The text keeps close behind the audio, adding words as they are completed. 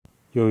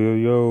Yo, yo,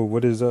 yo,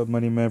 what is up,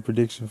 Money Man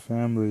Prediction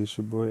family? It's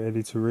your boy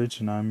Eddie Too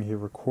Rich, and I'm here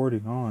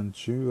recording on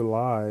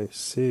July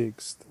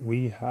 6th.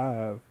 We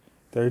have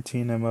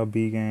 13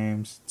 MLB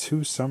games,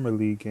 2 Summer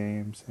League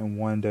games, and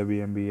 1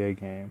 WNBA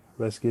game.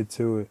 Let's get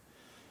to it.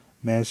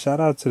 Man, shout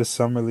out to the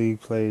Summer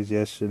League plays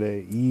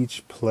yesterday.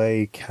 Each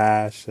play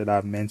cash that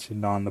I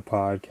mentioned on the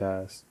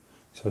podcast.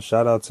 So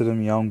shout out to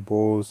them young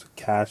bulls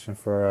cashing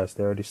for us.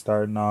 They're already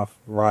starting off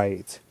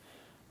right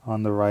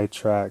on the right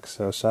track.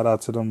 So shout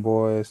out to them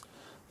boys.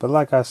 But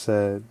like I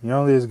said, you're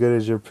only as good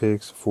as your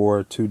picks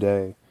for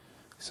today.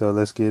 So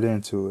let's get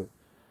into it.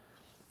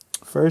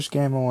 First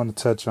game I want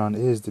to touch on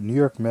is the New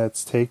York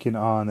Mets taking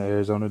on the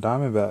Arizona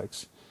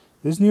Diamondbacks.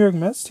 This New York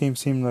Mets team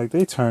seemed like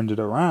they turned it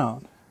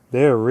around.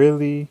 They're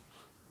really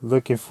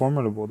looking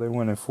formidable. They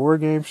won in 4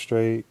 games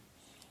straight,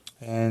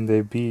 and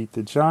they beat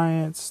the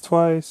Giants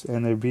twice,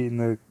 and they're beating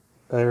the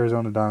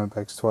Arizona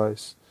Diamondbacks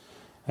twice.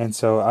 And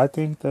so I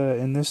think that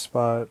in this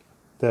spot,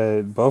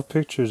 that both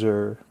pictures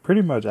are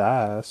pretty much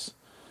ass.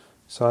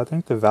 So I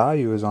think the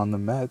value is on the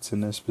Mets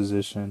in this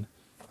position.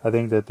 I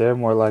think that they're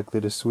more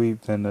likely to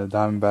sweep than the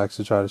Diamondbacks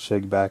to try to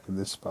shake back in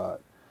this spot.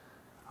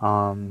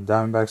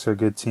 Diamondbacks are a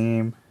good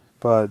team,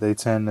 but they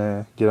tend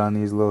to get on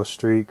these little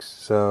streaks.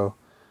 So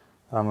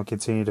I'm going to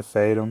continue to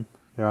fade them.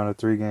 They're on a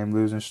 3-game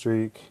losing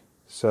streak.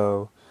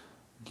 So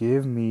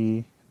give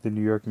me the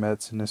New York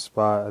Mets in this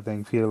spot. I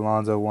think Pete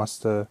Alonso wants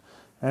to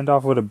end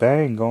off with a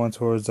bang going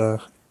towards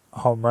a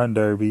home run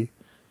derby,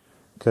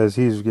 because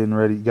he's getting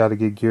ready, got to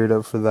get geared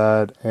up for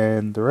that.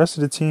 And the rest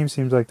of the team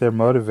seems like they're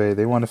motivated.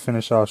 They want to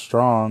finish off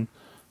strong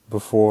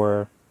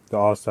before the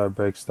All-Star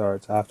break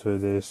starts after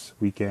this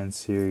weekend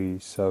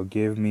series. So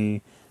give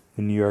me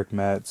the New York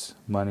Mets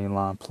money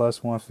line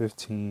plus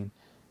 115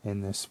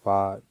 in this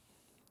spot.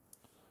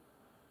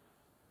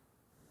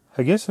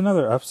 I guess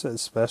another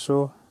upset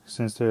special,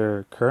 since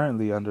they're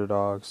currently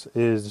underdogs,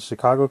 is the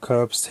Chicago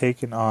Cubs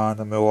taking on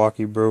the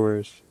Milwaukee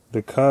Brewers.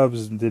 The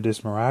Cubs did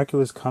this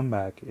miraculous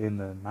comeback in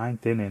the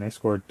 9th inning. They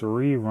scored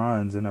 3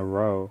 runs in a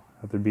row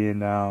after being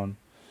down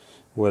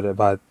by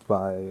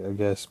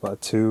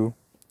 2.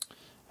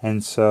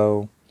 And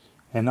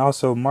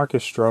also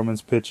Marcus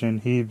Stroman's pitching.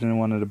 He's been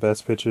one of the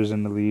best pitchers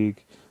in the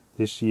league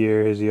this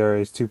year. His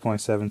ERA is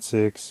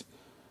 2.76.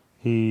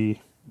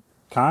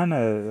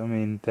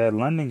 That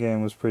London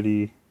game was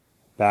pretty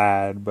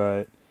bad,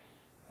 but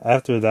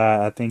after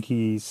that, I think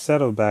he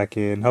settled back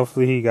in.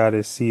 Hopefully he got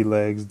his sea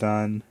legs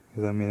done,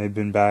 because they've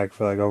been back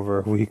for like over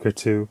a week or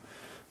two.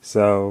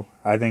 So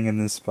I think in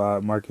this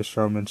spot, Marcus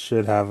Stroman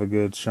should have a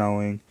good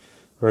showing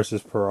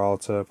versus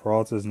Peralta.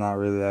 Peralta's not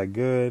really that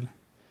good.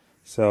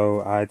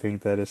 So I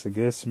think that it's a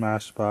good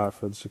smash spot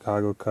for the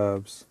Chicago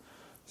Cubs,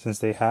 since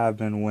they have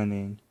been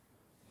winning.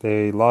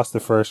 They lost the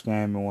first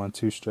game and won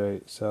 2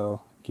 straight.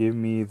 So give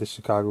me the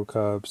Chicago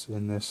Cubs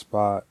in this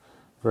spot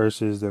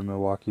versus the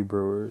Milwaukee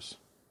Brewers.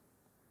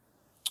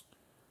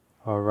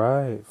 All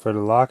right, for the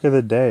lock of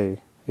the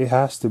day, it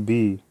has to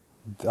be,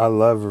 I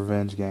love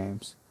revenge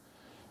games.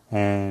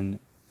 And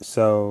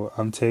so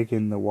I'm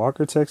taking the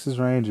Walker Texas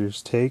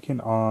Rangers taking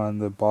on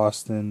the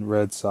Boston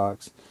Red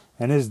Sox.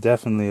 And it's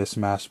definitely a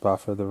smash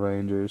spot for the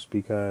Rangers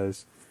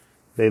because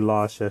they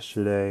lost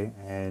yesterday.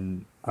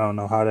 And I don't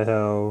know how the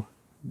hell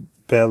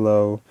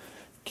Bello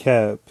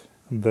kept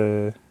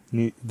the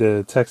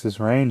Texas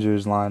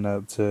Rangers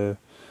lineup to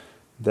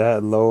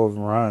that low of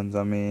runs.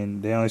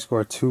 They only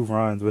scored 2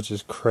 runs, which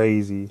is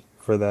crazy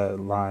for that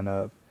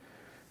lineup.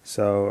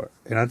 So,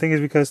 and I think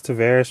it's because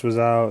Tavares was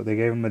out. They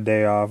gave him a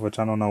day off, which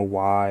I don't know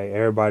why.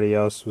 Everybody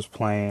else was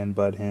playing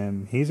but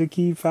him. He's a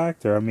key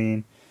factor.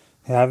 Having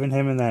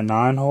him in that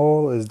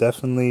 9-hole is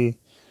definitely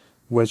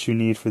what you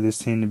need for this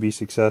team to be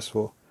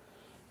successful.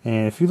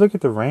 And if you look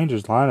at the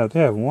Rangers lineup,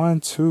 they have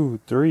 1, 2,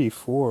 3,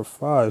 4,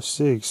 5,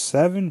 6,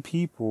 7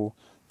 people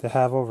that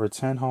have over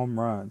 10 home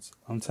runs.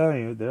 I'm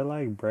telling you, they're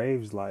like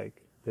Braves.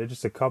 They're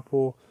just a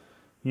couple,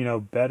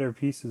 better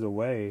pieces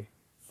away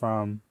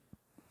from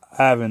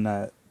having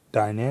that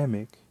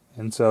dynamic.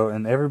 And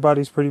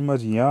everybody's pretty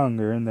much young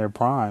or in their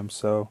prime.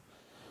 So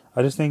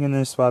I just think in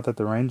this spot that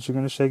the Rangers are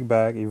going to shake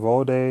back.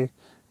 Evaldi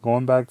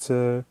going back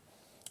to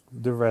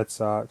the Red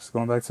Sox,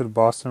 going back to the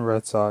Boston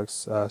Red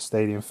Sox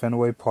stadium,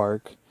 Fenway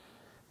Park.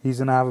 He's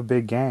going to have a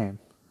big game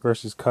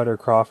versus Cutter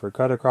Crawford.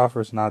 Cutter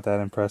Crawford's not that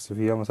impressive.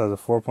 He almost has a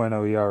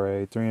 4.0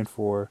 ERA,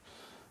 3-4.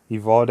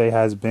 Evaldi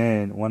has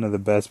been one of the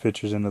best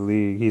pitchers in the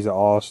league. He's an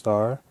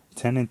all-star,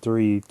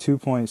 10-3,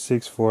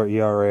 2.64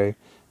 ERA.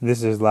 This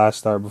is his last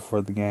start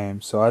before the game.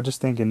 So I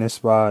just think in this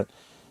spot,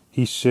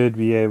 he should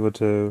be able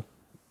to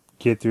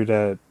get through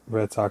that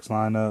Red Sox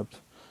lineup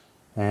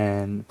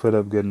and put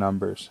up good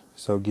numbers.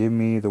 So give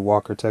me the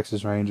Walker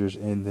Texas Rangers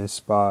in this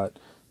spot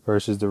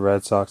versus the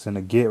Red Sox in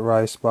a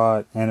get-right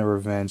spot and a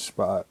revenge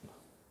spot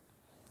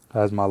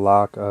as my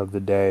lock of the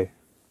day.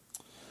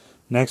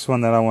 Next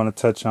one that I want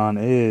to touch on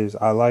is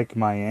I like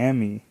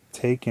Miami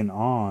taking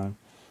on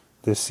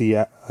the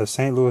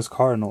St. Louis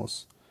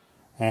Cardinals.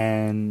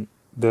 And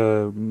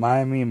the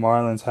Miami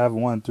Marlins have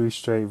won 3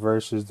 straight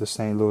versus the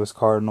St. Louis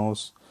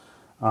Cardinals.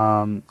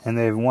 And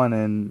they've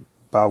won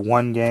by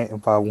 1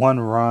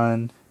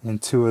 run in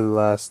 2 of the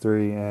last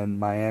 3, and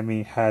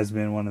Miami has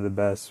been one of the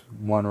best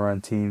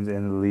one-run teams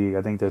in the league.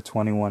 I think they're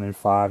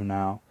 21-5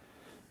 now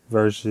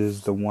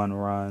versus the one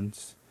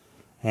runs.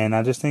 And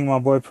I just think my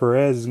boy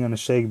Perez is going to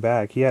shake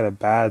back. He had a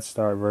bad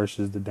start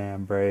versus the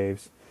damn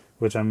Braves,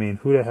 which, I mean,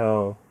 who the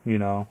hell,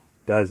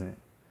 doesn't?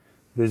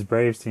 This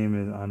Braves team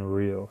is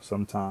unreal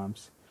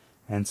sometimes.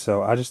 And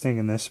so I just think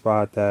in this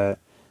spot that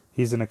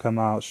he's going to come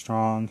out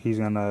strong. He's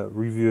going to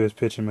review his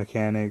pitching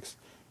mechanics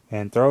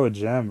and throw a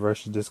gem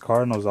versus this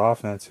Cardinals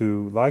offense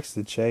who likes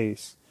to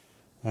chase.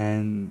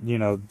 And,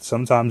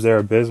 sometimes they're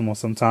abysmal,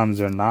 sometimes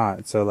they're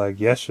not. So, like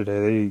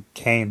yesterday, they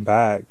came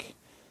back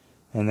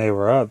and they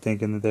were up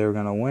thinking that they were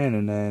going to win.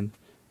 And then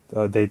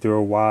they threw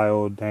a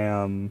wild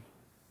damn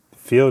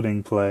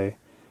fielding play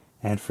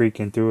and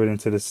freaking threw it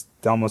into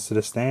almost to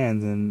the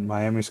stands. And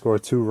Miami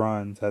scored 2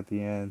 runs at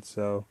the end.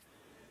 So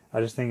I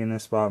just think in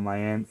this spot,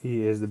 Miami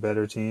is the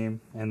better team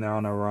and they're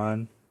on a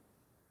run.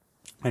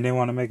 And they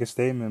want to make a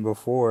statement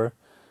before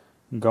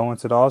going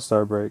to the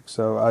All-Star break.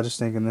 So I just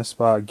think in this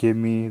spot, give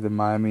me the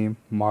Miami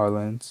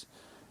Marlins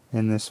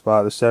in this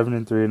spot. They're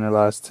 7-3 in their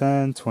last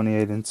 10,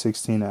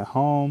 28-16 at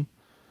home,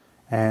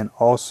 and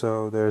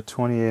also they're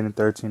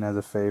 28-13 as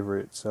a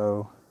favorite.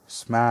 So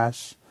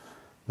smash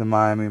the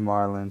Miami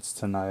Marlins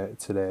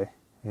today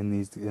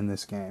in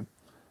this game.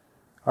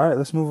 All right,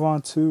 let's move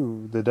on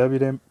to the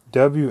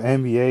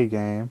WNBA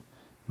game.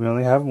 We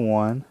only have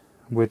one,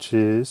 which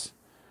is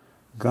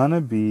gonna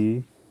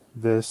be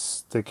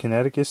the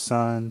Connecticut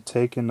Sun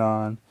taking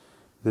on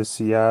the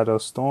Seattle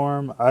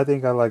Storm. I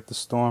think I like the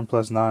Storm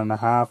plus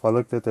 9.5. I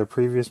looked at their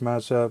previous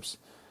matchups.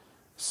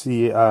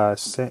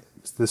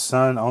 The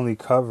Sun only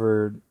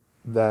covered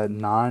that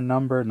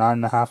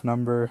 9.5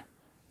 number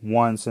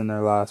once in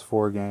their last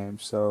 4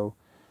 games. So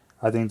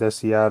I think that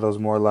Seattle's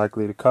more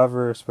likely to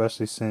cover,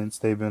 especially since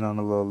they've been on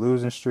a little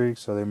losing streak,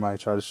 so they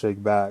might try to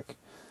shake back.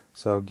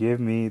 So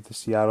give me the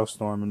Seattle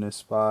Storm in this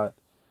spot.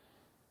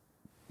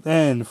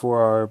 Then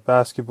for our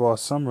basketball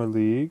summer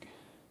league,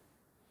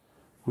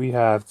 we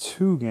have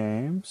 2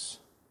 games.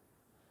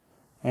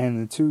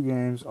 And the 2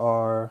 games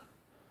are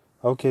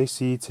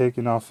OKC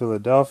taking on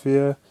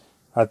Philadelphia.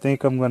 I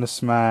think I'm going to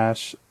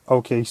smash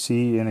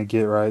OKC in a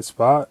get-right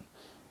spot.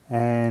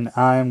 And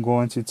I am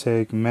going to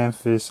take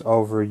Memphis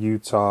over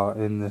Utah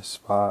in this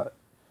spot.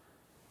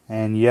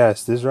 And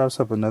yes, this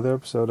wraps up another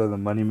episode of the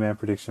Money Man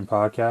Prediction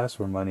Podcast,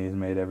 where money is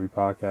made every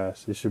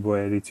podcast. It's your boy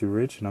Eddie Too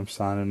Rich, and I'm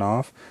signing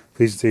off.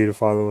 Please continue to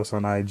follow us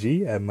on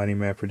IG at Money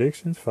Man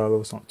Predictions.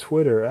 Follow us on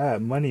Twitter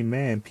at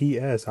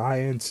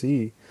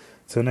MoneyManPSINC.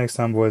 Till next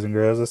time, boys and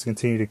girls, let's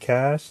continue to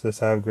cash. Let's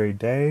have great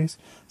days.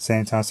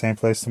 Same time, same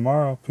place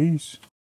tomorrow. Peace.